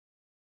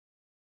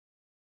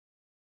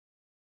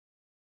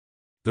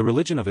The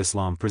Religion of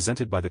Islam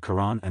presented by the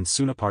Qur'an and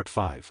Sunnah Part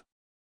 5.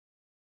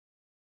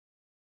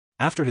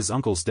 After his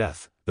uncle's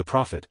death, the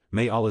Prophet,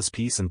 may Allah's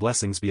peace and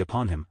blessings be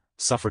upon him,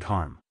 suffered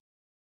harm.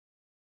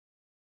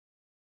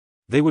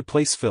 They would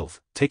place filth,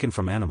 taken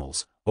from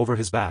animals, over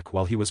his back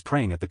while he was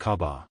praying at the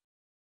Kaaba.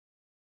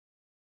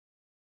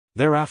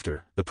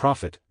 Thereafter, the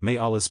Prophet, may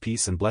Allah's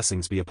peace and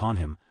blessings be upon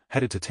him,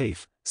 headed to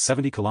Taif,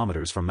 70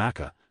 kilometers from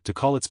Mecca, to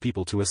call its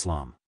people to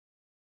Islam.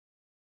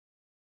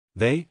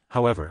 They,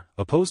 however,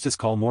 opposed his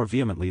call more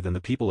vehemently than the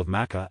people of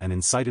Mecca and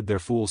incited their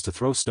fools to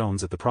throw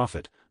stones at the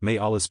Prophet, may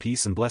Allah's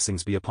peace and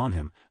blessings be upon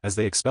him, as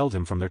they expelled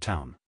him from their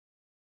town.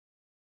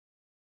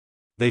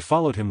 They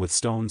followed him with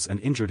stones and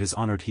injured his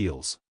honored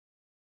heels.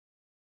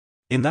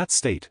 In that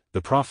state,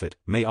 the Prophet,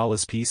 may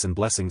Allah's peace and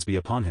blessings be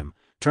upon him,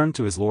 turned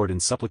to his Lord in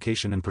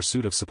supplication and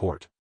pursuit of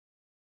support.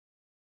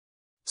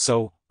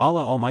 So,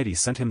 Allah Almighty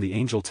sent him the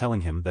angel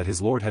telling him that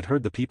his Lord had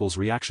heard the people's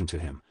reaction to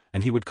him,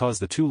 and he would cause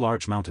the two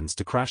large mountains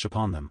to crash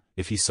upon them,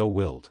 if he so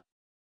willed.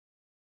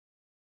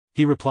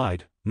 He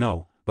replied,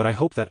 "No, but I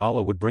hope that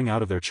Allah would bring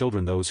out of their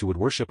children those who would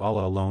worship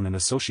Allah alone and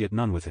associate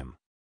none with him."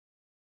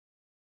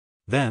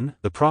 Then,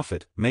 the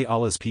Prophet, may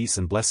Allah's peace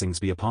and blessings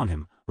be upon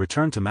him,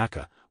 returned to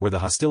Mecca, where the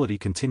hostility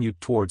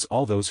continued towards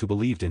all those who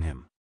believed in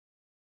him.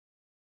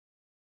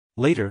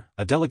 Later,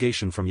 a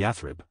delegation from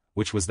Yathrib,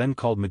 which was then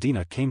called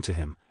Medina, came to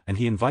him, and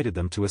he invited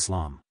them to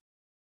Islam.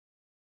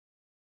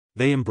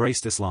 They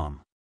embraced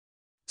Islam.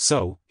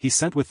 So, he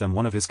sent with them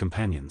one of his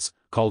companions,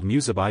 called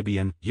Musab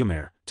ibn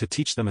Umair, to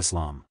teach them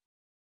Islam.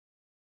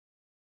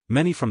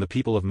 Many from the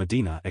people of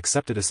Medina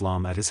accepted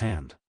Islam at his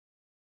hand.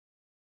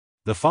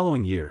 The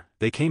following year,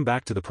 they came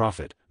back to the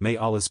Prophet, may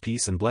Allah's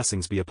peace and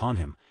blessings be upon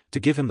him, to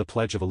give him the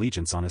pledge of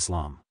allegiance on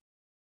Islam.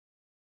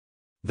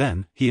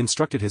 Then, he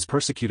instructed his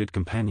persecuted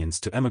companions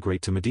to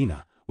emigrate to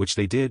Medina, which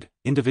they did,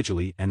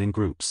 individually and in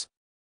groups.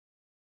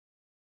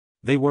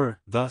 They were,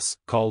 thus,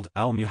 called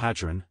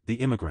al-Muhajirin, the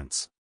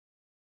immigrants.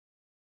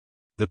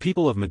 The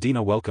people of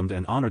Medina welcomed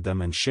and honored them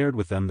and shared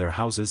with them their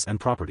houses and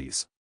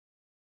properties.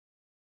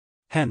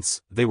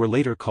 Hence, they were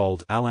later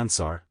called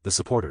al-Ansar, the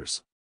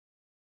supporters.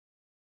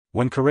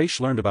 When Quraysh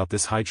learned about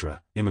this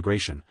hijra,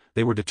 immigration,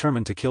 they were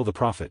determined to kill the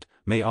Prophet,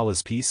 may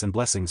Allah's peace and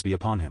blessings be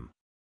upon him.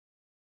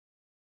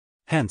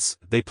 Hence,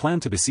 they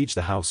planned to besiege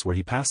the house where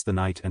he passed the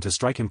night and to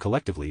strike him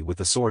collectively with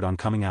the sword on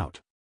coming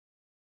out.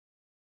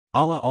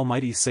 Allah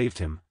Almighty saved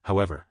him,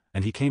 however,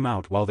 and he came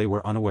out while they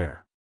were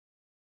unaware.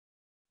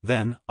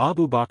 Then,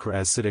 Abu Bakr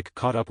as-Siddiq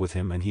caught up with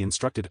him and he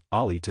instructed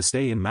Ali to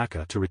stay in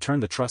Mecca to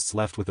return the trusts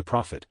left with the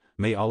Prophet,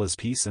 may Allah's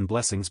peace and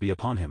blessings be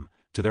upon him,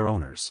 to their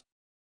owners.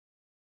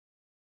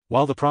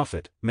 While the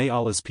Prophet, may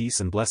Allah's peace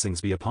and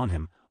blessings be upon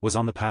him, was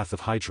on the path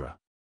of Hijrah.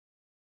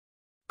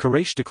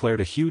 Quraysh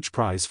declared a huge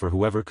prize for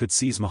whoever could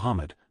seize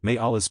Muhammad, may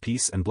Allah's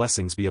peace and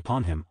blessings be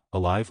upon him,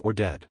 alive or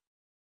dead.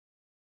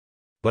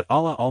 But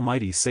Allah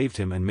Almighty saved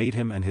him and made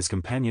him and his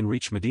companion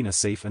reach Medina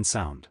safe and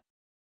sound.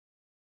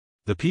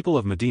 The people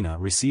of Medina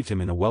received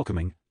him in a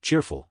welcoming,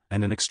 cheerful,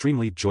 and an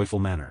extremely joyful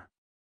manner.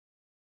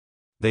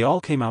 They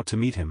all came out to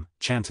meet him,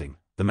 chanting,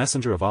 "The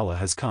Messenger of Allah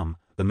has come,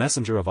 the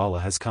Messenger of Allah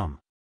has come."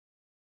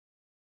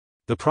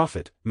 The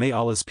Prophet, may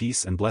Allah's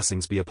peace and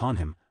blessings be upon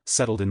him,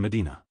 settled in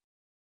Medina.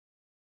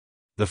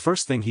 The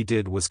first thing he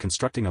did was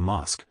constructing a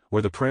mosque,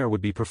 where the prayer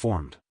would be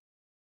performed.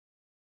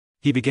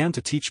 He began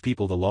to teach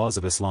people the laws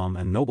of Islam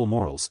and noble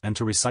morals and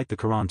to recite the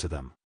Quran to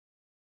them.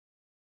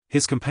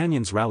 His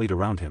companions rallied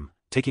around him,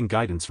 taking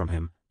guidance from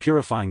him,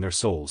 purifying their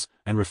souls,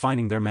 and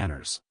refining their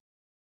manners.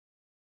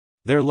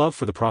 Their love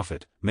for the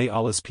Prophet, may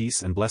Allah's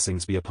peace and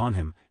blessings be upon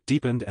him,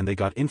 deepened and they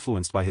got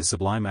influenced by his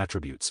sublime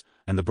attributes,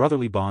 and the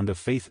brotherly bond of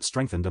faith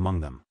strengthened among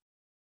them.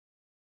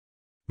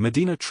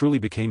 Medina truly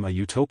became a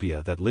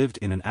utopia that lived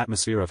in an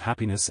atmosphere of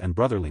happiness and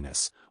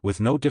brotherliness, with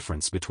no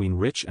difference between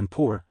rich and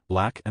poor,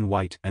 black and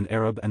white, and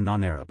Arab and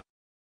non-Arab.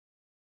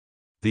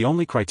 The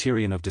only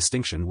criterion of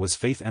distinction was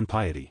faith and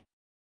piety.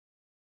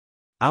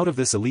 Out of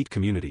this elite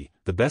community,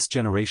 the best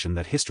generation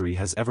that history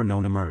has ever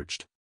known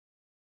emerged.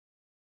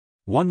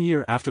 1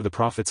 year after the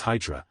Prophet's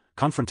Hijrah,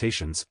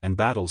 confrontations and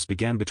battles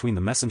began between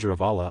the Messenger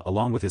of Allah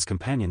along with his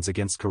companions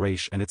against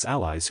Quraysh and its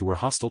allies who were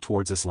hostile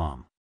towards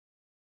Islam.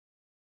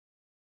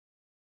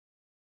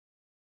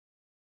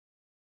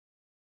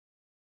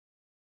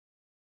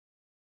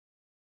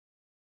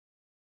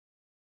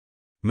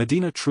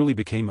 Medina truly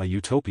became a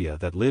utopia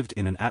that lived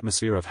in an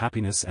atmosphere of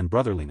happiness and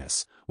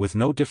brotherliness, with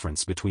no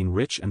difference between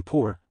rich and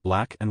poor,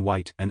 black and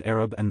white, and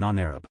Arab and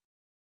non-Arab.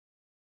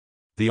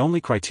 The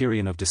only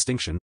criterion of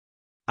distinction.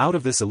 Out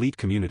of this elite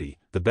community,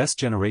 the best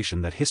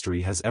generation that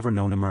history has ever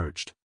known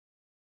emerged.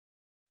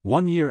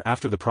 1 year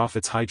after the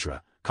Prophet's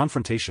Hijrah,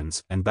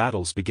 confrontations and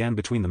battles began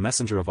between the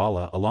Messenger of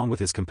Allah along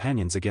with his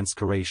companions against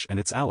Quraysh and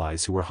its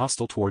allies who were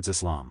hostile towards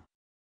Islam.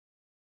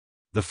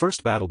 The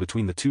first battle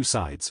between the two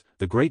sides,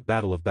 the Great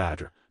Battle of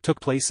Badr, took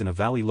place in a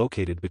valley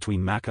located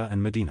between Mecca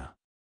and Medina.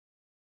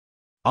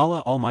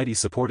 Allah Almighty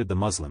supported the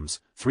Muslims,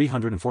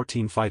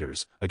 314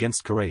 fighters,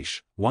 against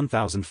Quraysh,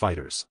 1,000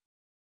 fighters.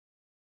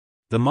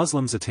 The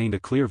Muslims attained a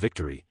clear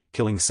victory,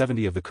 killing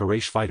 70 of the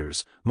Quraysh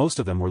fighters. Most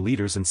of them were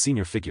leaders and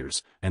senior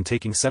figures, and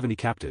taking 70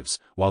 captives,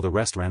 while the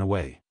rest ran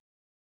away.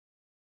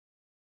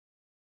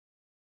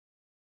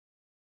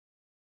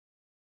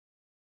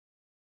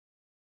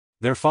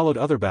 There followed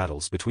other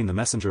battles between the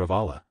Messenger of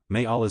Allah,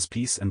 may Allah's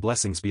peace and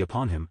blessings be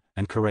upon him,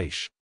 and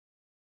Quraysh.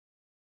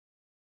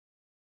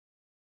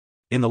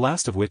 In the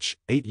last of which,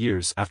 8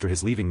 years after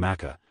his leaving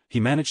Mecca, he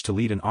managed to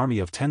lead an army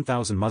of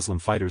 10,000 Muslim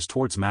fighters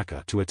towards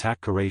Mecca to attack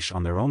Quraysh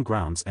on their own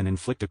grounds and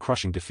inflict a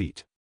crushing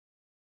defeat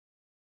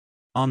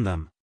on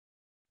them.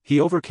 He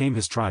overcame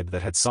his tribe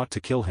that had sought to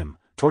kill him,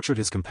 tortured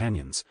his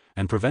companions,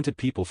 and prevented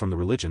people from the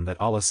religion that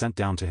Allah sent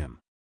down to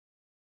him.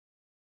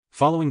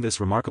 Following this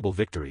remarkable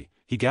victory,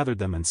 he gathered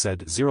them and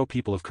said, "0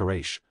 people of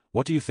Quraysh,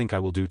 what do you think I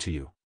will do to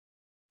you?"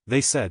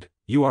 They said,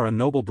 "You are a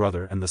noble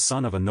brother and the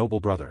son of a noble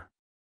brother."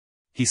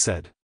 He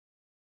said,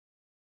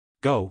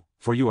 "Go,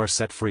 for you are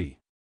set free."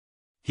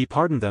 He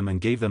pardoned them and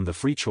gave them the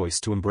free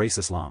choice to embrace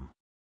Islam.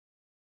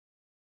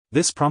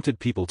 This prompted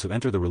people to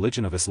enter the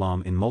religion of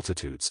Islam in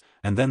multitudes,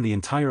 and then the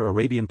entire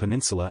Arabian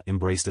Peninsula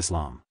embraced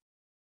Islam.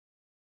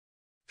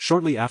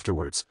 Shortly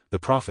afterwards, the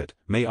Prophet,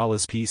 may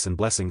Allah's peace and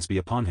blessings be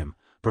upon him,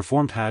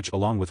 performed Hajj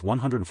along with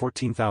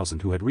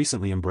 114,000 who had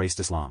recently embraced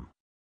Islam.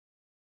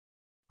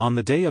 On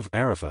the day of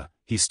Arafah,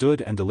 he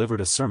stood and delivered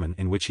a sermon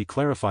in which he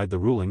clarified the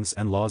rulings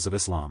and laws of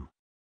Islam.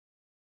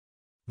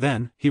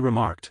 Then, he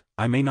remarked,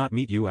 "I may not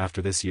meet you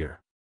after this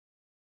year.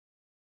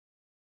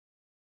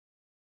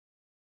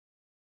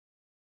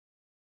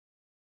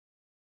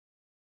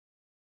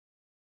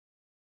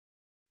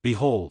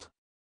 Behold,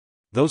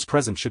 those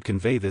present should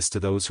convey this to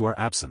those who are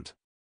absent."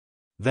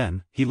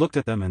 Then, he looked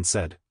at them and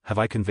said, "Have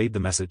I conveyed the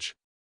message?"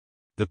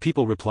 The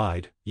people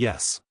replied,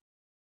 "Yes."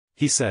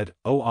 He said,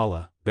 "O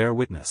Allah, bear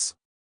witness."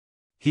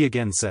 He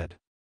again said,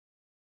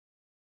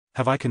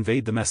 "Have I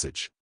conveyed the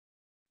message?"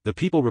 The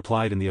people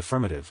replied in the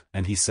affirmative,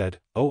 and he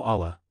said, "O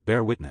Allah,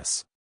 bear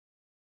witness."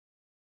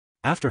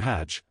 After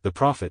Hajj, the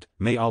Prophet,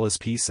 may Allah's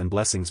peace and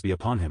blessings be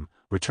upon him,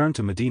 returned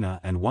to Medina,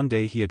 and one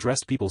day he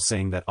addressed people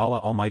saying that Allah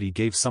Almighty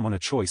gave someone a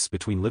choice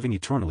between living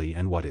eternally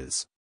and what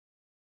is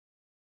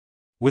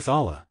with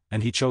Allah,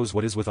 and he chose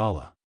what is with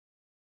Allah.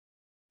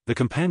 The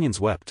companions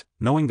wept,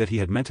 knowing that he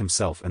had meant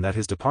himself and that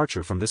his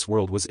departure from this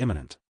world was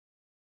imminent.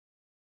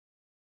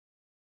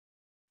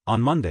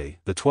 On Monday,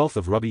 the 12th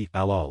of Rabi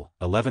al-Awwal,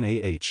 11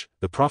 AH,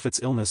 the Prophet's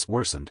illness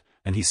worsened,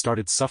 and he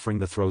started suffering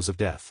the throes of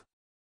death.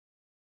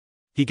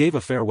 He gave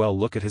a farewell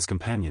look at his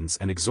companions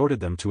and exhorted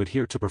them to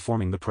adhere to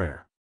performing the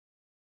prayer.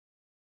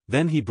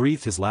 Then he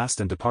breathed his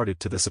last and departed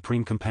to the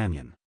Supreme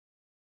Companion.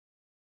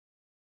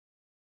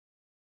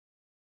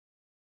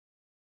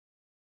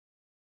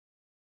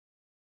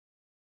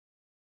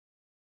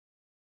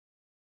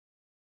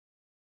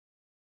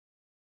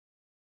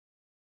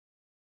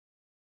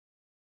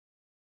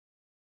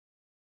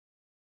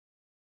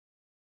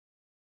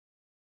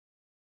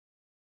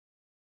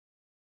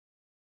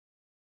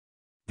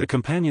 The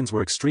companions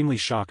were extremely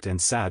shocked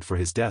and sad for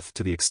his death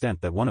to the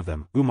extent that one of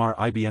them, Umar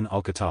ibn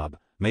al-Khattab,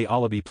 may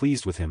Allah be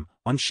pleased with him,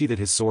 unsheathed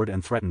his sword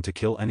and threatened to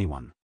kill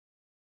anyone,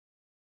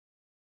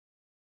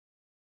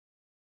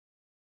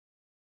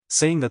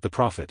 saying that the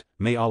Prophet,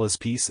 may Allah's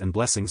peace and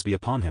blessings be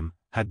upon him,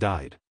 had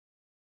died.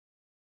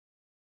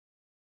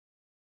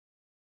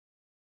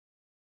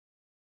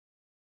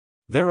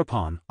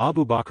 Thereupon,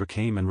 Abu Bakr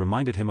came and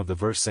reminded him of the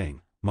verse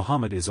saying,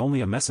 "Muhammad is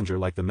only a messenger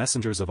like the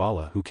messengers of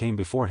Allah who came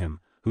before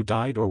him, who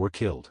died or were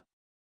killed.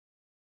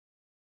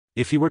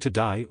 If he were to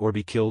die or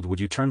be killed,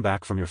 would you turn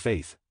back from your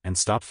faith, and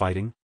stop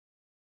fighting?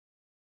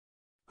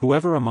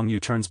 Whoever among you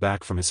turns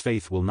back from his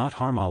faith will not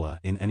harm Allah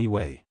in any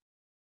way.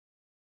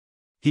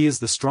 He is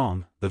the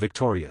strong, the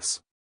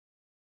victorious.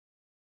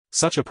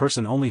 Such a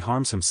person only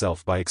harms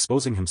himself by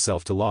exposing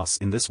himself to loss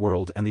in this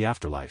world and the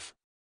afterlife.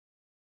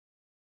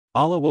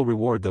 Allah will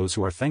reward those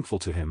who are thankful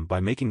to him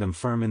by making them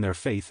firm in their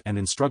faith and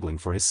in struggling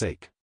for his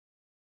sake."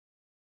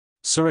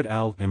 Surat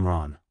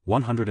al-Imran,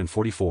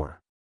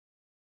 144.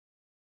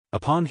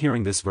 Upon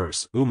hearing this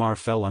verse, Umar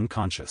fell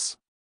unconscious.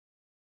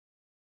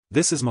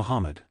 This is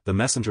Muhammad, the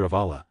messenger of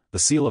Allah, the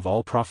seal of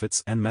all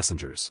prophets and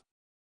messengers.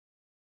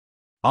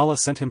 Allah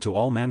sent him to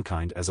all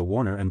mankind as a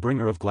warner and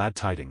bringer of glad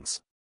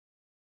tidings.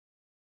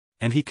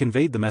 And he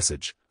conveyed the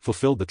message,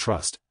 fulfilled the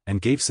trust,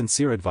 and gave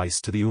sincere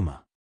advice to the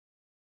Ummah.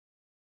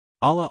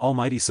 Allah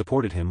Almighty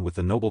supported him with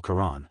the noble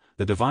Qur'an,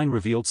 the divine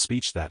revealed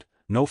speech that,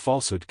 no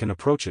falsehood can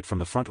approach it from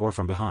the front or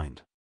from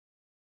behind.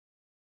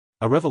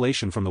 A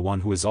revelation from the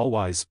one who is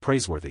all-wise,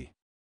 praiseworthy.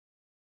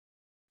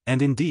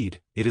 And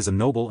indeed, it is a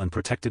noble and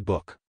protected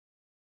book.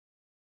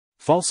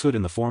 Falsehood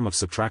in the form of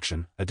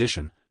subtraction,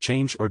 addition,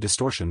 change or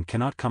distortion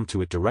cannot come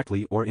to it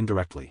directly or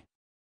indirectly.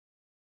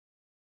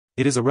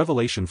 It is a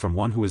revelation from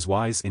one who is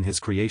wise in his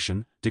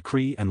creation,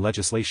 decree and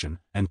legislation,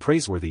 and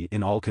praiseworthy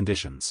in all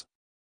conditions.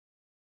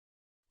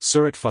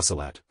 Surat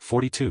Fussilat,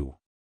 42.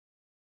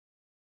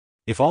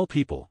 If all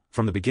people,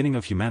 from the beginning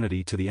of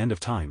humanity to the end of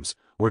times,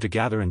 were to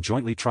gather and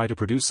jointly try to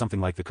produce something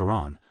like the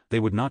Quran, they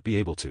would not be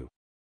able to.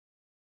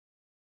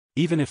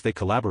 Even if they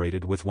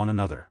collaborated with one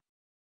another.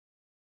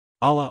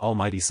 Allah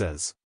Almighty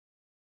says,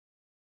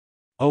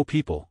 O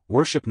people,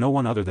 worship no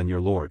one other than your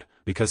Lord,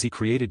 because he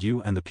created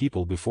you and the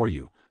people before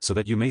you, so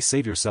that you may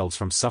save yourselves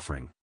from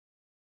suffering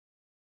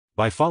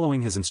by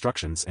following his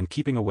instructions and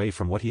keeping away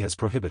from what he has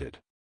prohibited.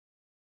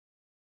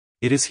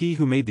 It is he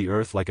who made the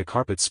earth like a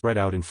carpet spread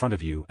out in front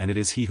of you, and it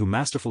is he who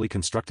masterfully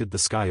constructed the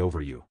sky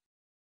over you.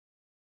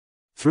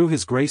 Through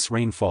his grace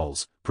rain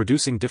falls,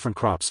 producing different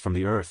crops from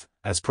the earth,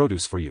 as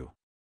produce for you.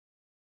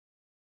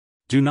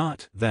 Do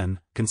not, then,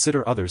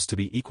 consider others to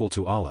be equal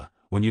to Allah,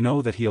 when you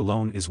know that he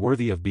alone is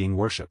worthy of being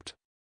worshipped.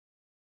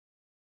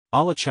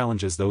 Allah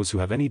challenges those who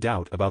have any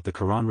doubt about the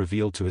Quran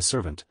revealed to his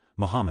servant,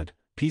 Muhammad,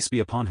 peace be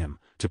upon him,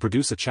 to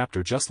produce a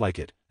chapter just like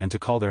it, and to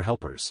call their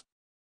helpers,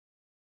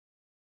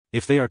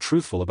 if they are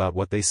truthful about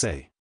what they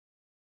say.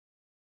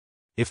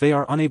 If they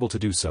are unable to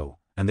do so,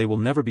 and they will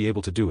never be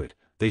able to do it,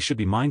 they should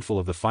be mindful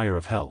of the fire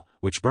of hell,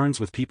 which burns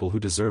with people who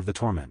deserve the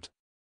torment,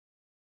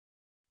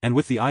 and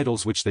with the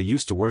idols which they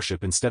used to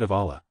worship instead of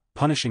Allah,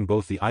 punishing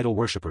both the idol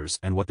worshippers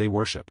and what they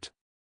worshipped.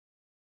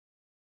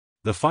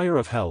 The fire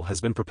of hell has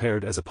been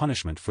prepared as a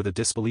punishment for the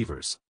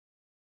disbelievers.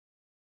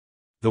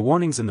 The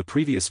warnings in the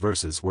previous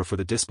verses were for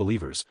the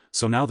disbelievers,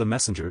 so now the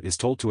messenger is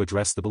told to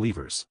address the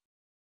believers.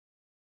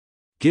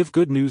 Give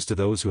good news to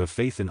those who have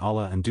faith in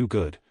Allah and do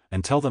good,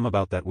 and tell them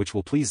about that which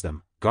will please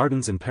them,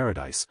 gardens in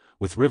paradise,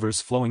 with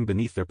rivers flowing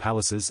beneath their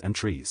palaces and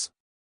trees.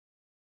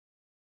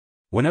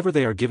 Whenever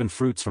they are given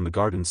fruits from the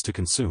gardens to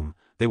consume,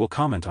 they will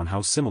comment on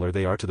how similar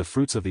they are to the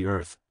fruits of the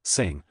earth,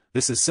 saying,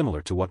 "This is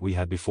similar to what we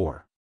had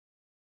before."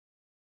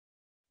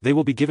 They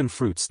will be given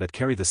fruits that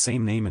carry the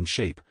same name and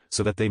shape,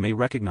 so that they may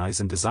recognize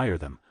and desire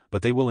them,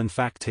 but they will in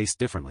fact taste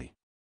differently.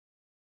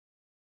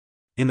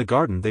 In the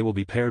garden they will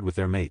be paired with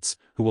their mates,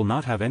 who will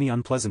not have any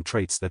unpleasant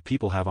traits that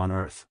people have on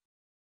earth.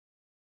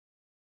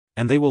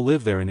 And they will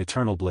live there in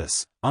eternal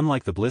bliss,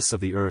 unlike the bliss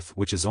of the earth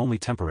which is only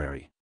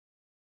temporary.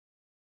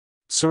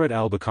 Surat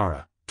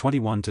al-Baqarah,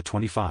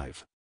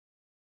 21-25.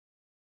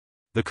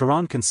 The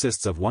Quran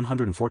consists of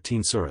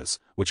 114 surahs,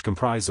 which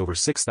comprise over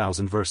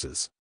 6,000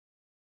 verses.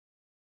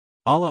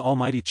 Allah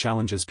Almighty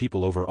challenges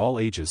people over all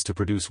ages to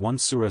produce one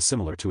surah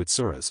similar to its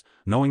surahs,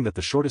 knowing that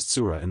the shortest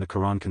surah in the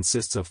Quran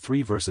consists of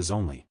 3 verses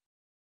only.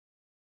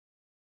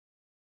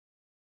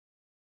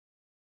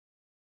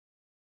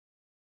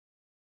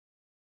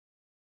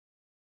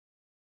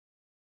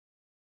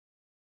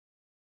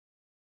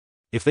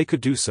 If they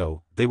could do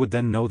so, they would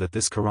then know that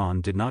this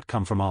Quran did not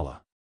come from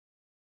Allah.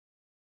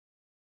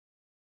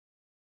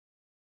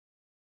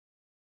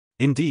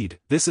 Indeed,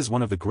 this is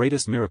one of the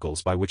greatest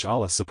miracles by which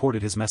Allah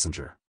supported his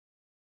messenger.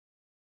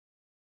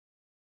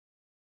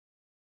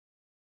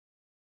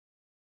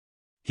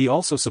 He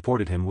also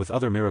supported him with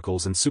other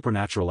miracles and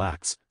supernatural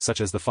acts,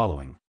 such as the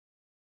following.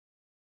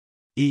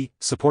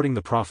 Supporting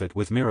the Prophet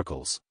with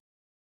miracles.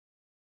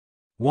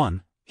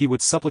 1. He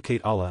would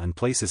supplicate Allah and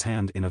place his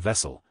hand in a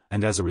vessel,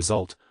 and as a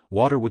result,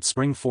 water would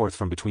spring forth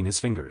from between his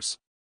fingers.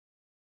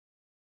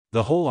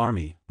 The whole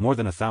army, more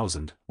than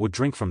 1,000, would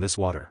drink from this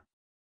water.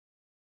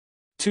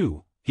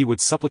 2. He would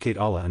supplicate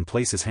Allah and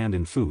place his hand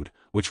in food,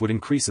 which would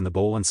increase in the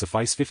bowl and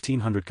suffice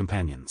 1,500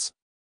 companions.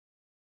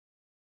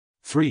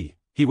 3.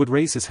 He would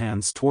raise his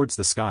hands towards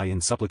the sky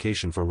in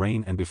supplication for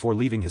rain, and before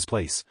leaving his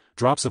place,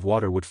 drops of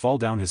water would fall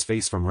down his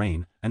face from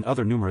rain, and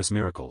other numerous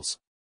miracles.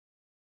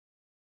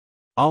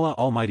 Allah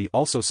Almighty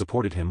also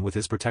supported him with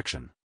his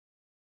protection.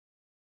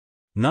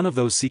 None of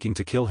those seeking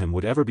to kill him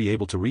would ever be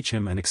able to reach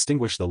him and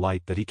extinguish the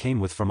light that he came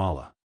with from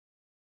Allah.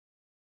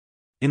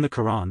 In the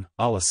Quran,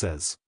 Allah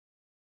says,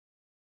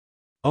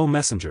 "O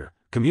Messenger,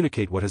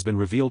 communicate what has been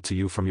revealed to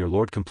you from your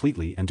Lord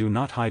completely and do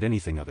not hide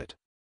anything of it.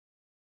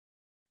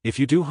 If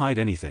you do hide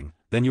anything,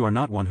 then you are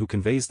not one who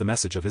conveys the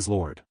message of his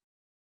Lord."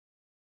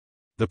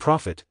 The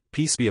Prophet,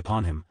 peace be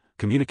upon him,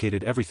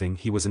 communicated everything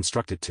he was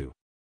instructed to.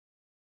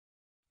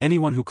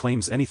 Anyone who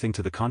claims anything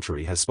to the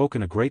contrary has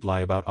spoken a great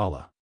lie about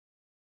Allah.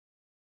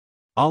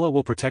 Allah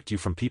will protect you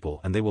from people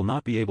and they will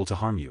not be able to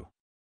harm you.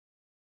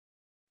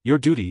 Your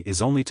duty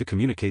is only to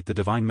communicate the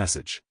divine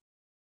message.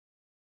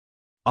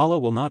 Allah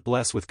will not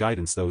bless with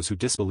guidance those who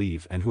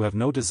disbelieve and who have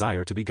no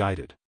desire to be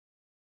guided.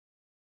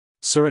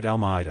 Surat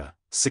al-Ma'idah,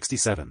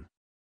 67.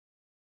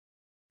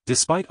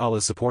 Despite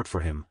Allah's support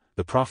for him,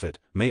 the Prophet,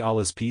 may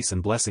Allah's peace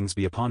and blessings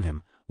be upon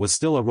him, was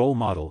still a role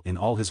model in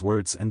all his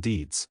words and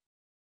deeds.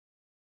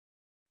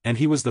 And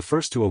he was the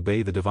first to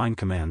obey the divine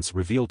commands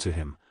revealed to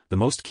him, the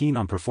most keen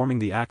on performing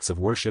the acts of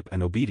worship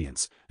and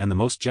obedience, and the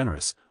most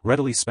generous,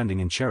 readily spending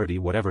in charity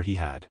whatever he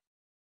had,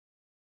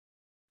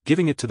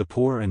 giving it to the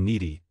poor and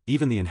needy,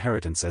 even the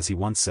inheritance, as he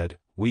once said,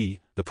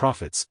 "We, the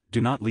prophets,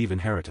 do not leave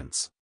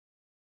inheritance.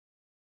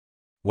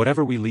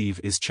 Whatever we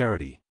leave is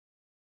charity."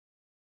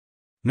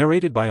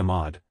 Narrated by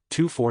Ahmad,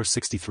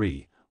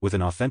 2463, with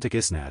an authentic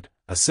isnad,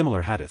 a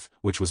similar hadith,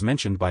 which was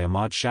mentioned by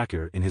Ahmad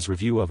Shakir in his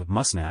review of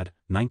Musnad,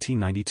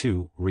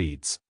 1992,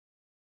 reads,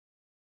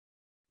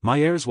 "My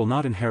heirs will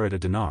not inherit a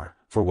dinar,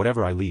 for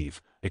whatever I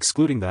leave,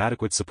 excluding the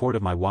adequate support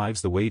of my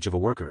wives, the wage of a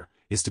worker,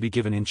 is to be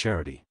given in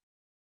charity.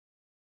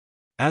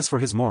 As for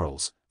his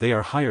morals, they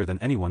are higher than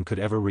anyone could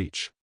ever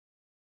reach.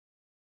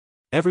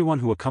 Everyone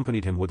who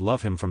accompanied him would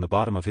love him from the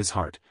bottom of his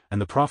heart, and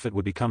the Prophet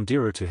would become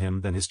dearer to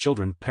him than his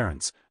children,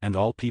 parents, and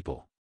all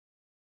people.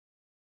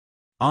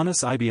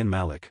 Anas ibn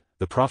Malik,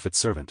 the Prophet's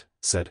servant,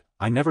 said,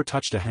 I never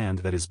touched a hand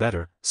that is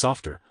better,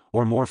 softer,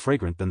 or more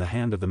fragrant than the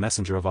hand of the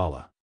Messenger of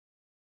Allah.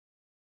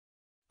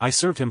 I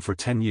served him for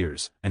 10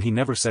 years, and he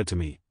never said to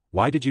me,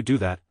 Why did you do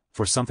that,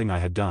 for something I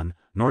had done,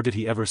 nor did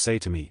he ever say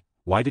to me,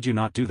 Why did you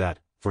not do that,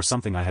 for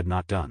something I had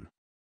not done.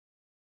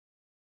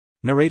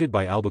 Narrated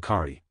by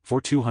Al-Bukhari,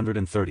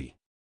 4230.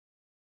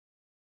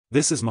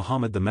 This is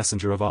Muhammad the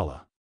Messenger of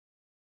Allah.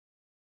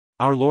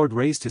 Our Lord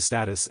raised his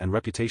status and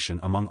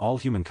reputation among all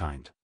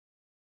humankind.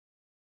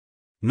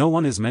 No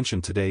one is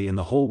mentioned today in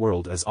the whole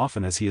world as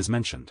often as he is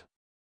mentioned.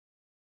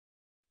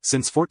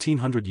 Since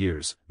 1400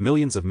 years,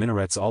 millions of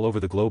minarets all over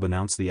the globe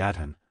announce the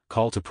adhan,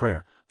 call to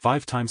prayer,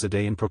 5 times a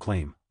day and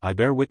proclaim, I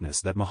bear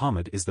witness that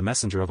Muhammad is the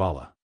Messenger of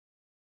Allah.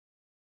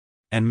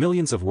 And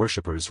millions of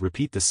worshippers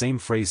repeat the same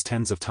phrase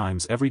tens of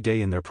times every day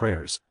in their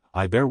prayers,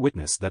 I bear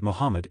witness that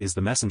Muhammad is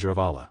the Messenger of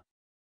Allah.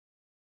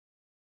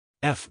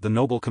 The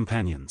noble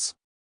companions.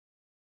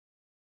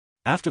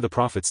 After the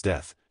Prophet's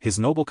death, his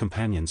noble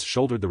companions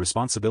shouldered the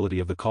responsibility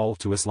of the call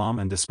to Islam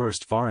and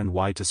dispersed far and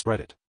wide to spread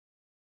it.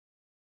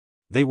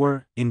 They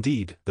were,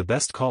 indeed, the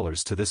best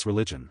callers to this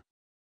religion.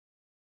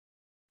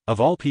 Of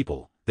all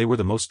people, they were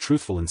the most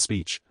truthful in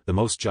speech, the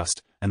most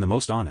just, and the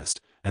most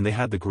honest, and they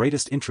had the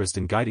greatest interest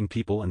in guiding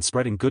people and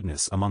spreading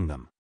goodness among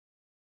them.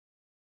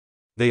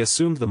 They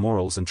assumed the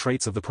morals and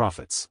traits of the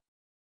prophets.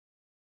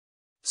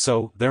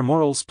 So, their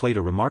morals played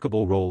a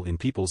remarkable role in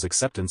people's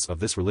acceptance of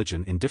this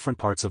religion in different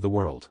parts of the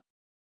world.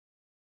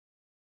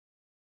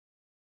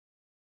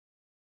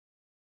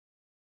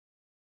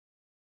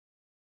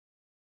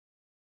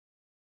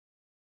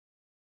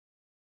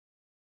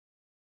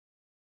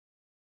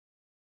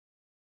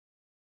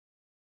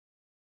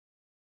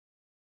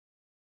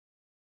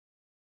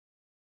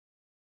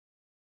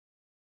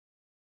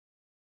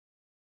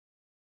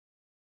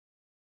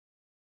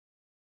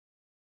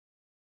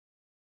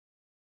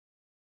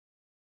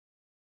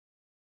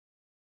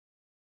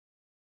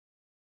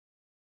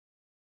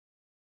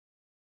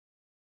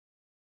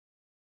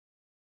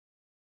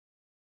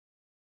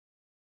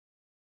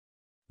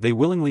 They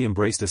willingly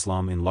embraced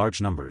Islam in large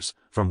numbers,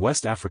 from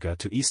West Africa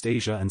to East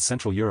Asia and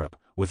Central Europe,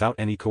 without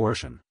any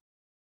coercion.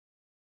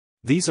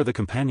 These are the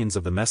companions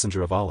of the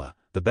Messenger of Allah,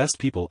 the best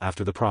people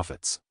after the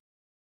prophets.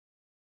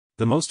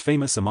 The most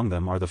famous among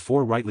them are the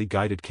 4 rightly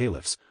guided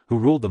caliphs, who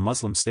ruled the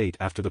Muslim state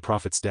after the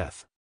Prophet's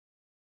death.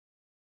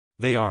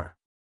 They are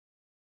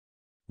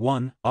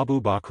 1.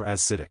 Abu Bakr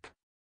as-Siddiq,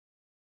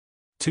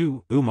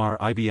 2. Umar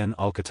ibn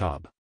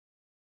al-Khattab,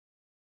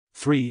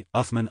 3.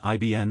 Uthman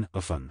ibn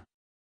Affan,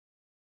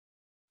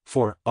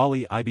 4.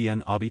 Ali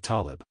ibn Abi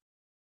Talib.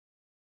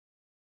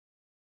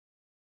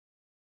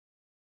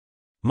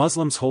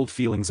 Muslims hold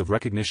feelings of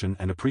recognition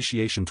and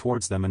appreciation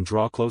towards them and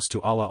draw close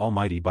to Allah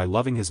Almighty by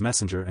loving His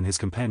Messenger and His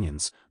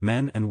companions,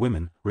 men and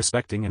women,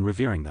 respecting and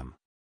revering them.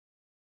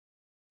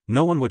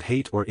 No one would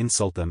hate or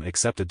insult them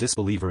except a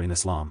disbeliever in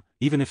Islam,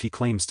 even if he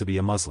claims to be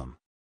a Muslim.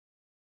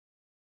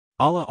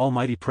 Allah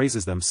Almighty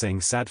praises them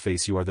saying, Sad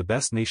face, you are the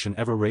best nation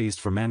ever raised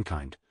for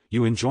mankind,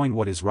 you enjoin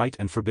what is right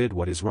and forbid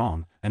what is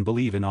wrong, and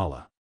believe in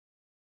Allah.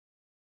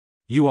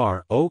 You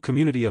are, O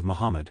community of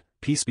Muhammad,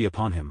 peace be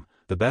upon him,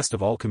 the best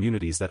of all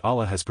communities that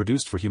Allah has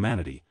produced for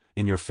humanity,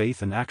 in your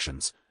faith and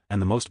actions, and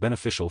the most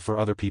beneficial for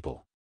other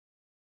people.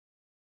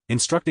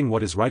 Instructing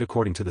what is right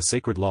according to the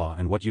sacred law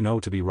and what you know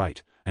to be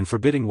right, and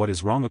forbidding what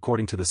is wrong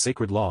according to the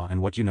sacred law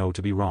and what you know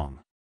to be wrong.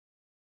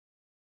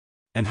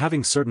 And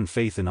having certain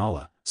faith in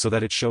Allah, so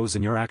that it shows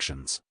in your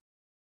actions.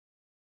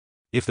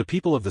 If the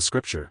people of the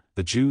scripture,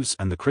 the Jews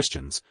and the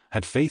Christians,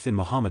 had faith in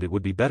Muhammad, it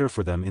would be better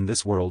for them in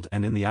this world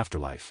and in the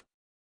afterlife.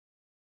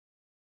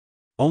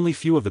 Only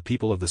few of the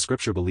people of the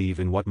scripture believe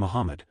in what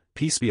Muhammad,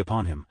 peace be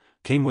upon him,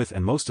 came with,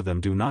 and most of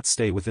them do not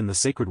stay within the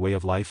sacred way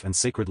of life and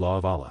sacred law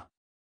of Allah.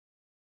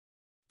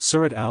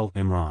 Surat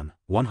Al-Imran,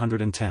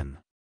 110.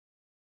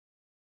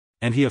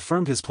 And he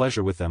affirmed his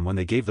pleasure with them when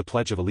they gave the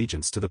pledge of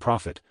allegiance to the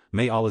Prophet,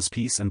 may Allah's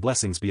peace and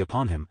blessings be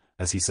upon him,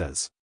 as he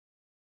says.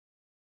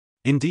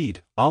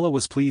 Indeed, Allah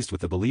was pleased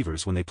with the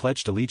believers when they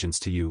pledged allegiance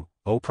to you,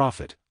 O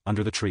Prophet,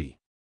 under the tree.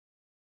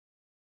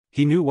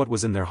 He knew what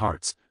was in their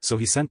hearts, so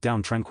he sent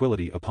down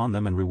tranquility upon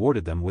them and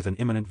rewarded them with an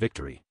imminent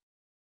victory.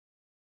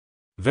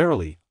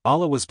 Verily,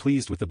 Allah was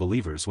pleased with the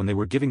believers when they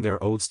were giving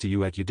their oaths to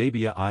you at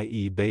Hudaybiyah,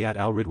 i.e. Bayat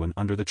al-Ridwan,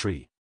 under the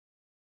tree.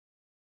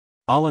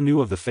 Allah knew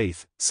of the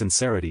faith,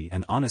 sincerity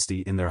and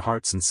honesty in their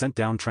hearts and sent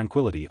down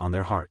tranquility on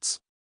their hearts.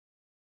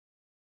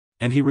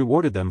 And he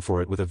rewarded them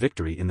for it with a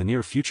victory in the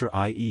near future,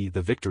 i.e.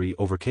 the victory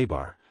over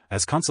Khaybar,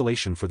 as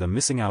consolation for them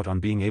missing out on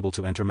being able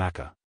to enter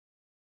Makkah.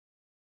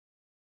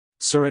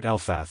 Surat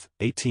Al-Fath,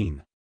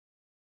 18.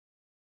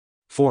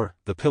 4.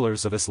 The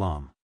Pillars of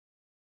Islam.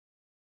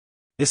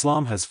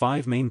 Islam has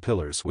 5 main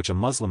pillars which a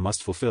Muslim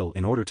must fulfill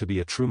in order to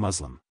be a true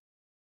Muslim.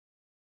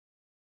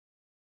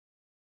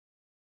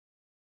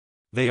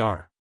 They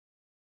are: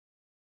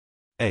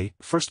 A.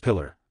 First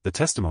pillar, the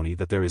testimony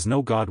that there is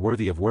no God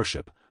worthy of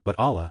worship, but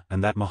Allah,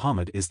 and that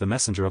Muhammad is the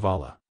messenger of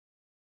Allah.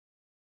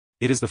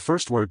 It is the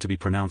first word to be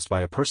pronounced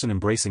by a person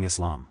embracing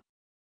Islam.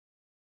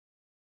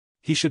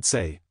 He should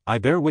say, I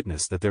bear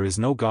witness that there is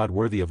no God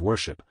worthy of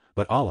worship,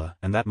 but Allah,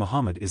 and that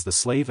Muhammad is the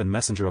slave and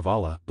messenger of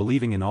Allah,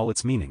 believing in all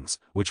its meanings,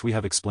 which we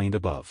have explained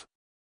above.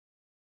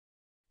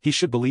 He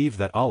should believe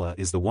that Allah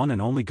is the one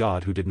and only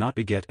God who did not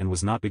beget and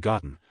was not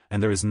begotten,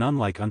 and there is none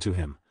like unto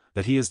him,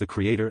 that he is the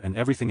creator and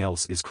everything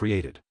else is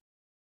created.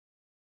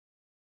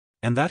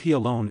 And that he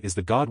alone is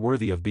the God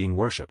worthy of being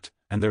worshipped,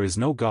 and there is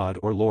no God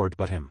or Lord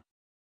but him.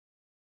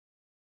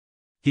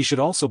 He should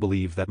also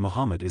believe that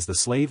Muhammad is the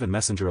slave and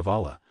messenger of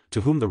Allah,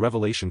 to whom the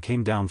revelation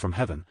came down from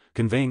heaven,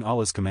 conveying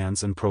Allah's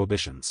commands and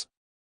prohibitions.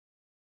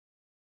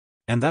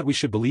 And that we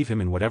should believe him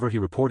in whatever he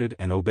reported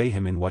and obey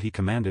him in what he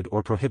commanded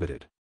or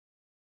prohibited.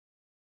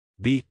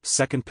 B.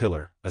 Second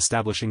pillar,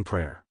 establishing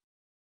prayer.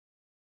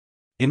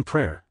 In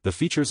prayer, the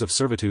features of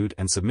servitude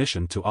and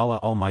submission to Allah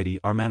Almighty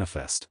are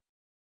manifest.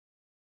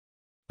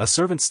 A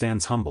servant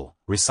stands humble,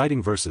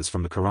 reciting verses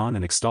from the Qur'an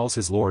and extols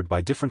his Lord by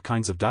different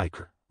kinds of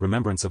dhikr,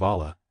 remembrance of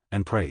Allah,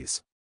 and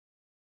praise.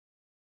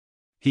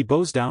 He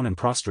bows down and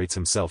prostrates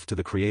himself to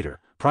the Creator,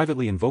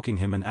 privately invoking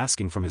him and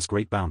asking from his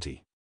great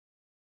bounty.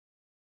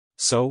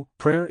 So,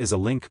 prayer is a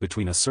link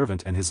between a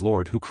servant and his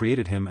Lord who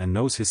created him and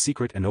knows his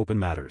secret and open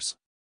matters.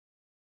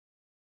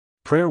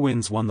 Prayer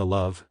wins one the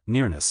love,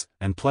 nearness,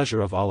 and pleasure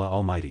of Allah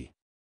Almighty.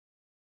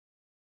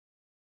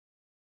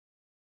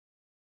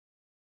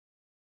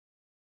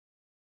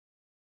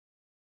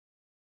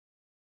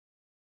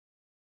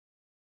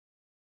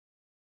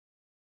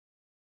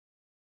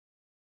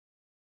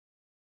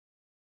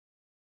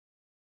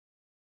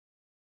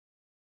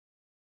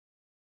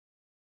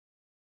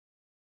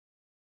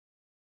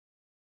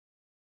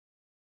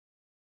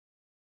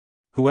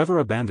 Whoever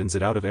abandons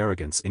it out of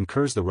arrogance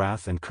incurs the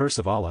wrath and curse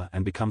of Allah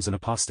and becomes an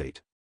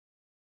apostate.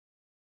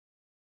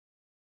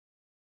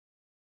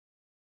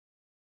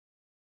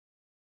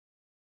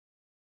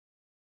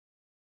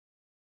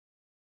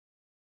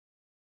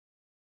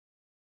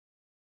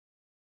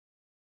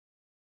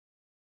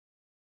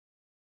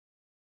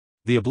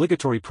 The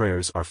obligatory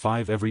prayers are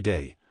 5 every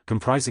day,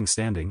 comprising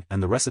standing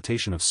and the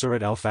recitation of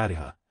Surat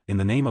al-Fatiha, in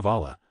the name of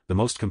Allah, the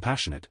most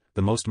compassionate,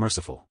 the most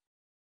merciful.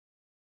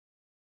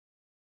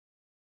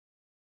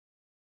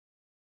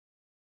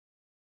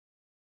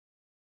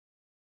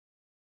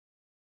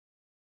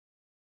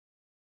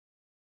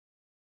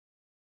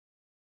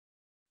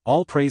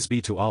 All praise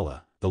be to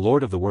Allah, the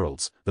Lord of the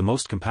worlds, the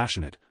most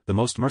compassionate, the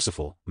most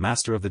merciful,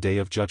 Master of the Day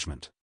of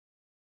Judgment.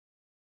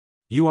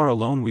 You are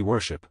alone we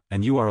worship,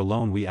 and you are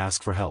alone we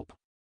ask for help.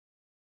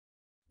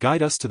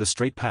 Guide us to the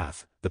straight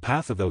path, the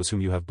path of those whom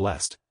you have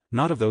blessed,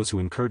 not of those who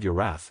incurred your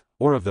wrath,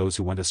 or of those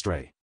who went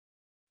astray.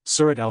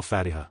 Surat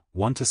al-Fatiha,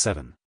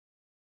 1-7.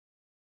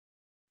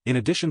 In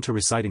addition to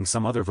reciting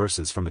some other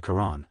verses from the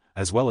Quran,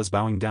 as well as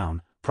bowing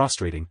down,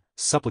 prostrating,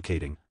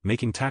 supplicating,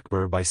 making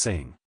takbir by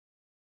saying,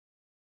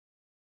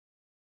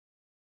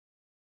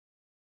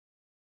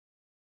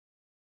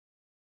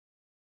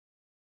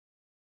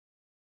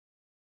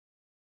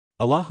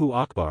 Allahu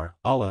Akbar,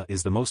 Allah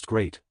is the most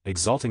great,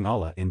 exalting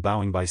Allah in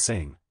bowing by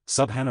saying,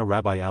 Subhana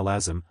Rabbi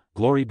al-Azim,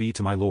 glory be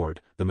to my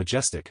Lord, the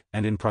Majestic,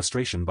 and in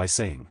prostration by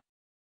saying,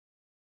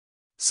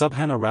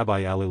 Subhana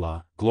Rabbi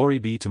al-Ilah, glory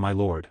be to my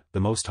Lord,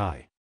 the Most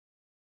High.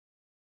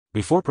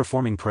 Before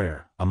performing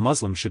prayer, a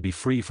Muslim should be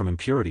free from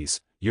impurities,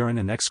 urine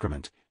and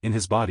excrement, in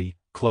his body,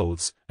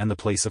 clothes, and the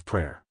place of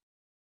prayer.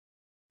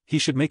 He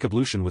should make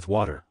ablution with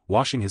water,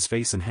 washing his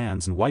face and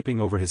hands and wiping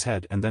over his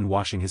head and then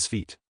washing his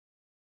feet.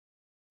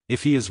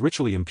 If he is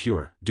ritually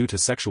impure, due to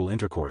sexual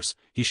intercourse,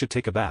 he should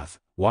take a bath,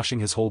 washing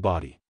his whole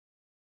body.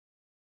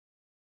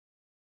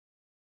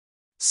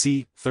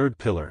 C. Third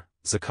pillar,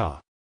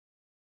 Zakah.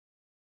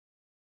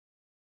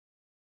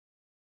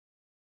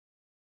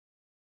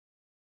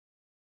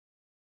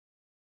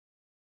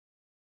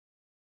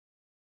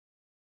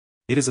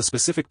 It is a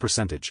specific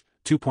percentage,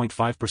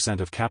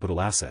 2.5% of capital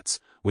assets,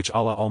 which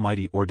Allah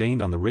Almighty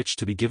ordained on the rich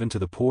to be given to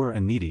the poor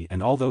and needy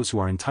and all those who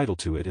are entitled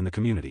to it in the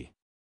community.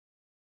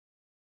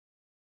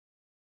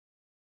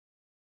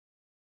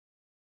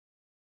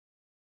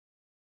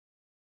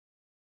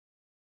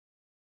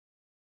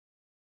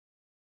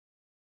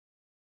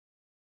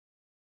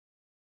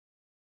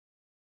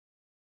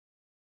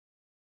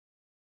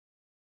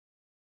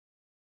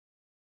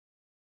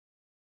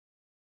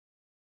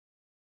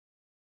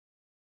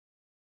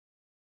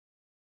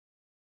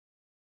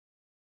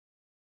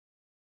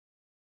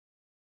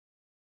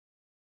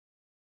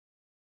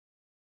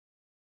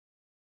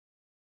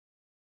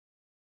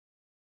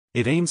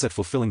 It aims at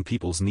fulfilling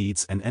people's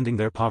needs and ending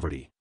their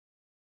poverty.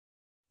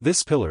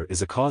 This pillar is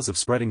a cause of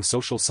spreading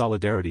social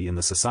solidarity in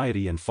the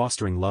society and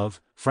fostering love,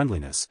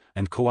 friendliness,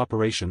 and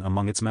cooperation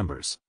among its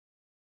members.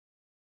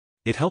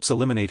 It helps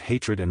eliminate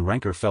hatred and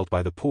rancor felt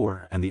by the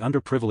poor and the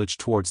underprivileged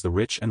towards the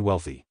rich and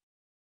wealthy.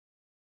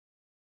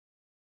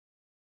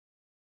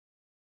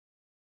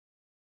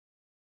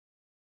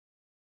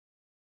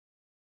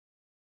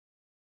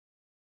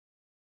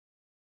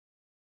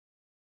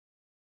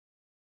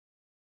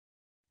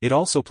 It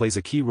also plays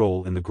a key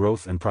role in the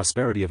growth and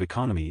prosperity of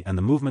economy and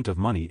the movement of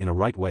money in a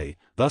right way,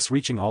 thus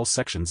reaching all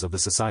sections of the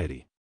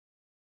society.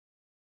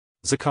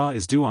 Zakah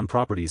is due on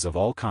properties of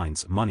all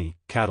kinds: money,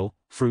 cattle,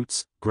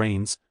 fruits,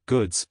 grains,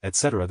 goods,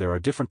 etc. There are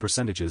different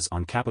percentages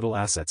on capital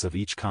assets of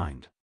each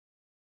kind.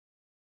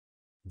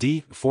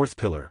 Fourth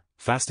pillar,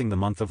 fasting the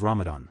month of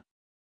Ramadan.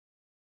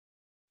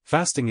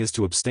 Fasting is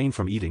to abstain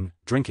from eating,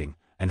 drinking,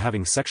 and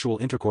having sexual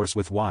intercourse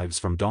with wives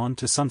from dawn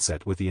to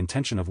sunset with the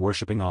intention of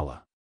worshipping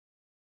Allah.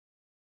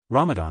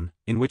 Ramadan,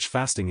 in which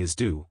fasting is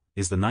due,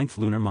 is the 9th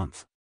lunar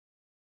month.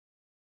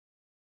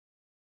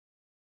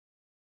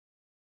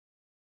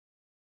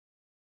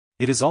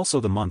 It is also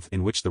the month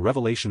in which the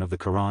revelation of the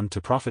Qur'an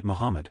to Prophet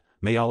Muhammad,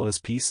 may Allah's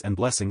peace and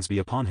blessings be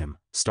upon him,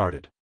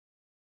 started.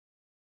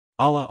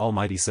 Allah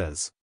Almighty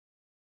says,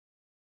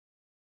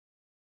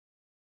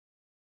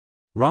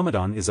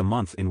 Ramadan is a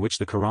month in which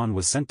the Qur'an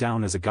was sent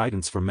down as a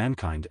guidance for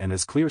mankind and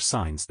as clear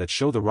signs that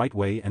show the right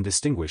way and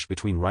distinguish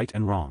between right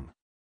and wrong.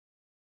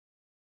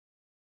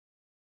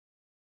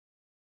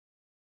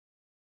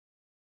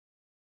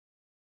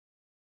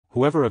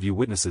 Whoever of you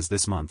witnesses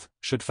this month,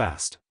 should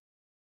fast.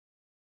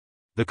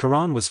 The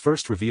Qur'an was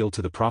first revealed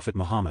to the Prophet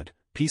Muhammad,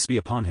 peace be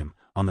upon him,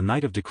 on the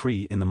night of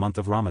decree in the month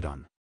of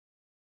Ramadan.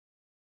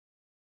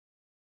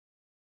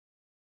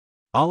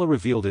 Allah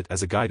revealed it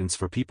as a guidance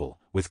for people,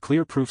 with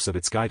clear proofs of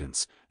its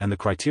guidance, and the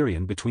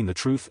criterion between the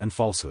truth and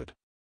falsehood.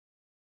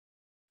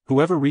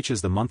 Whoever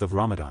reaches the month of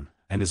Ramadan,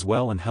 and is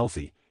well and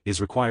healthy,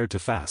 is required to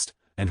fast,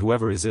 and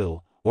whoever is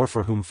ill, or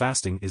for whom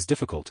fasting is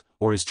difficult,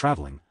 or is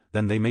traveling,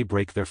 then they may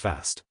break their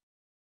fast.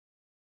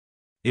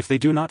 If they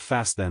do not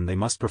fast, then they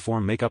must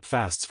perform make-up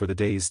fasts for the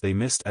days they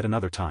missed at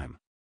another time.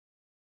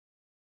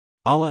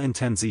 Allah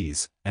intends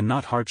ease, and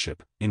not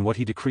hardship, in what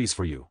He decrees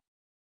for you.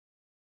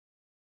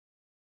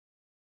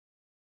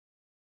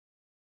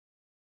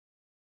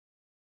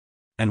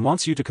 And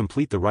wants you to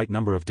complete the right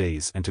number of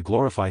days and to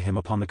glorify Him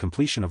upon the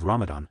completion of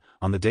Ramadan,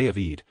 on the day of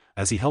Eid,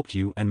 as He helped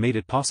you and made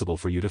it possible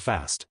for you to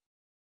fast.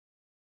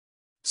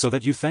 So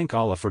that you thank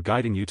Allah for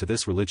guiding you to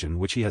this religion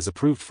which He has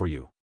approved for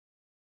you.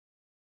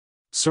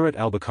 Surat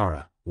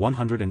Al-Baqarah,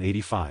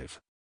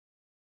 185.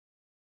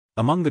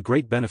 Among the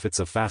great benefits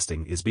of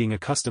fasting is being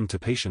accustomed to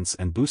patience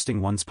and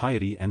boosting one's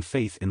piety and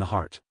faith in the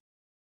heart.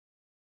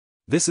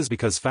 This is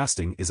because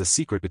fasting is a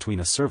secret between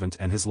a servant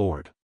and his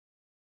Lord.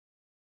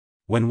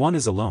 When one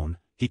is alone,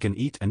 he can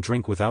eat and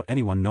drink without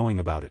anyone knowing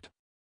about it.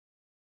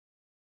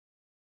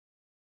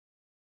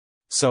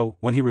 So,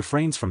 when he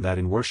refrains from that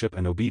in worship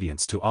and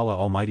obedience to Allah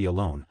Almighty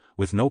alone,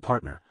 with no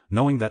partner,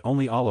 knowing that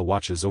only Allah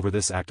watches over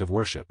this act of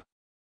worship.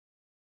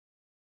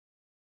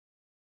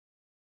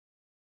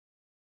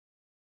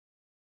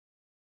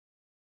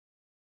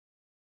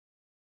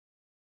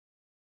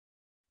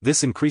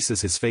 This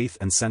increases his faith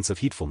and sense of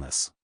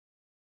heedfulness.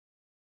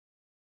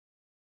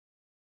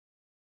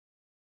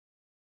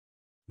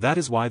 That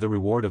is why the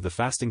reward of the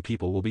fasting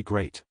people will be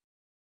great.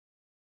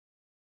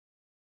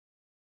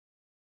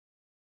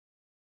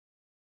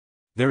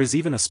 There is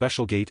even a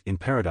special gate in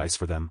paradise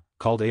for them,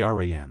 called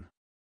Ar-Rayyan.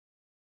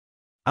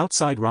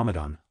 Outside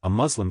Ramadan, a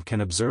Muslim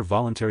can observe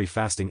voluntary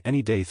fasting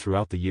any day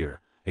throughout the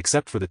year,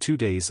 except for the 2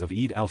 days of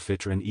Eid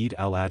al-Fitr and Eid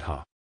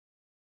al-Adha.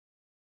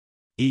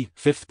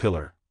 Fifth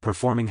pillar,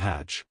 performing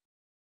Hajj.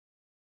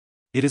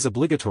 It is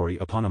obligatory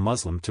upon a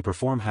Muslim to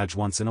perform Hajj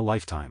once in a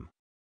lifetime.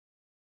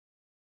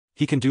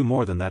 He can do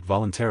more than that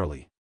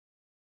voluntarily.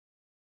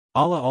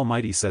 Allah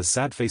Almighty says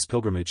sad-face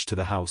pilgrimage to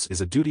the house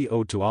is a duty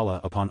owed to Allah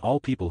upon all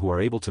people who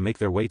are able to make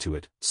their way to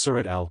it.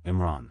 Surat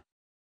Al-Imran.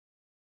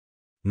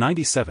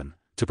 97.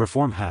 To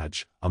perform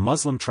Hajj, a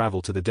Muslim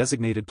travel to the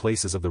designated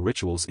places of the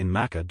rituals in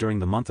Makkah during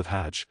the month of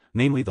Hajj,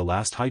 namely the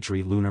last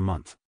Hijri lunar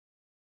month.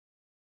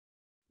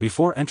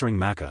 Before entering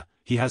Makkah,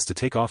 he has to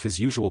take off his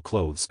usual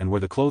clothes and wear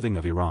the clothing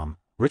of Ihram,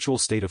 ritual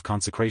state of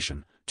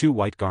consecration, 2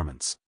 white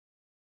garments.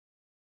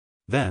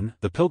 Then,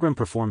 the pilgrim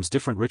performs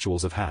different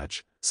rituals of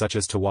Hajj, such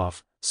as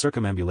tawaf,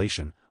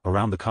 circumambulation,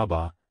 around the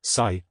Kaaba,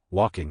 sa'i,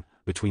 walking,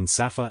 between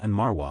Safa and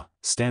Marwa,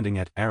 standing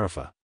at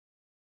Arafah,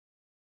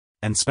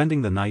 and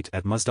spending the night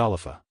at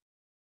Muzdalifah.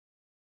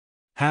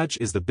 Hajj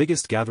is the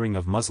biggest gathering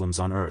of Muslims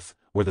on earth,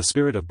 where the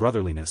spirit of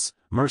brotherliness,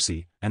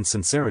 mercy, and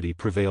sincerity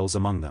prevails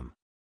among them.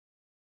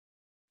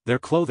 Their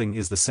clothing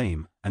is the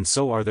same, and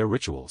so are their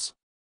rituals.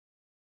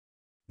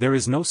 There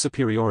is no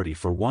superiority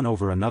for one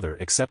over another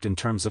except in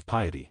terms of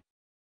piety.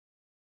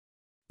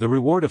 The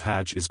reward of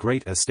Hajj is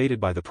great as stated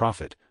by the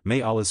Prophet,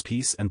 may Allah's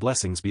peace and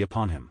blessings be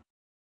upon him.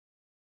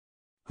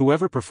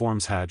 Whoever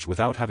performs Hajj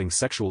without having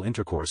sexual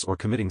intercourse or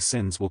committing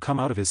sins will come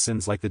out of his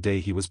sins like the day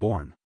he was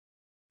born.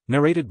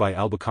 Narrated by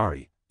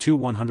Al-Bukhari,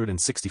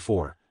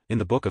 2:164, in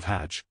the Book of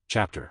Hajj,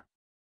 chapter.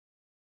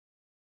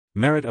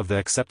 Merit of the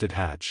accepted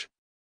Hajj.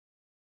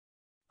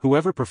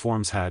 Whoever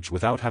performs Hajj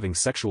without having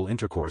sexual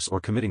intercourse or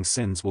committing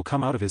sins will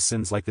come out of his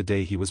sins like the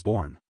day he was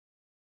born.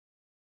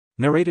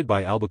 Narrated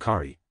by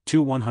Al-Bukhari,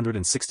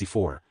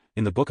 2:164,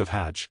 in the Book of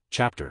Hajj,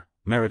 chapter,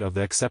 Merit of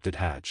the accepted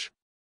Hajj.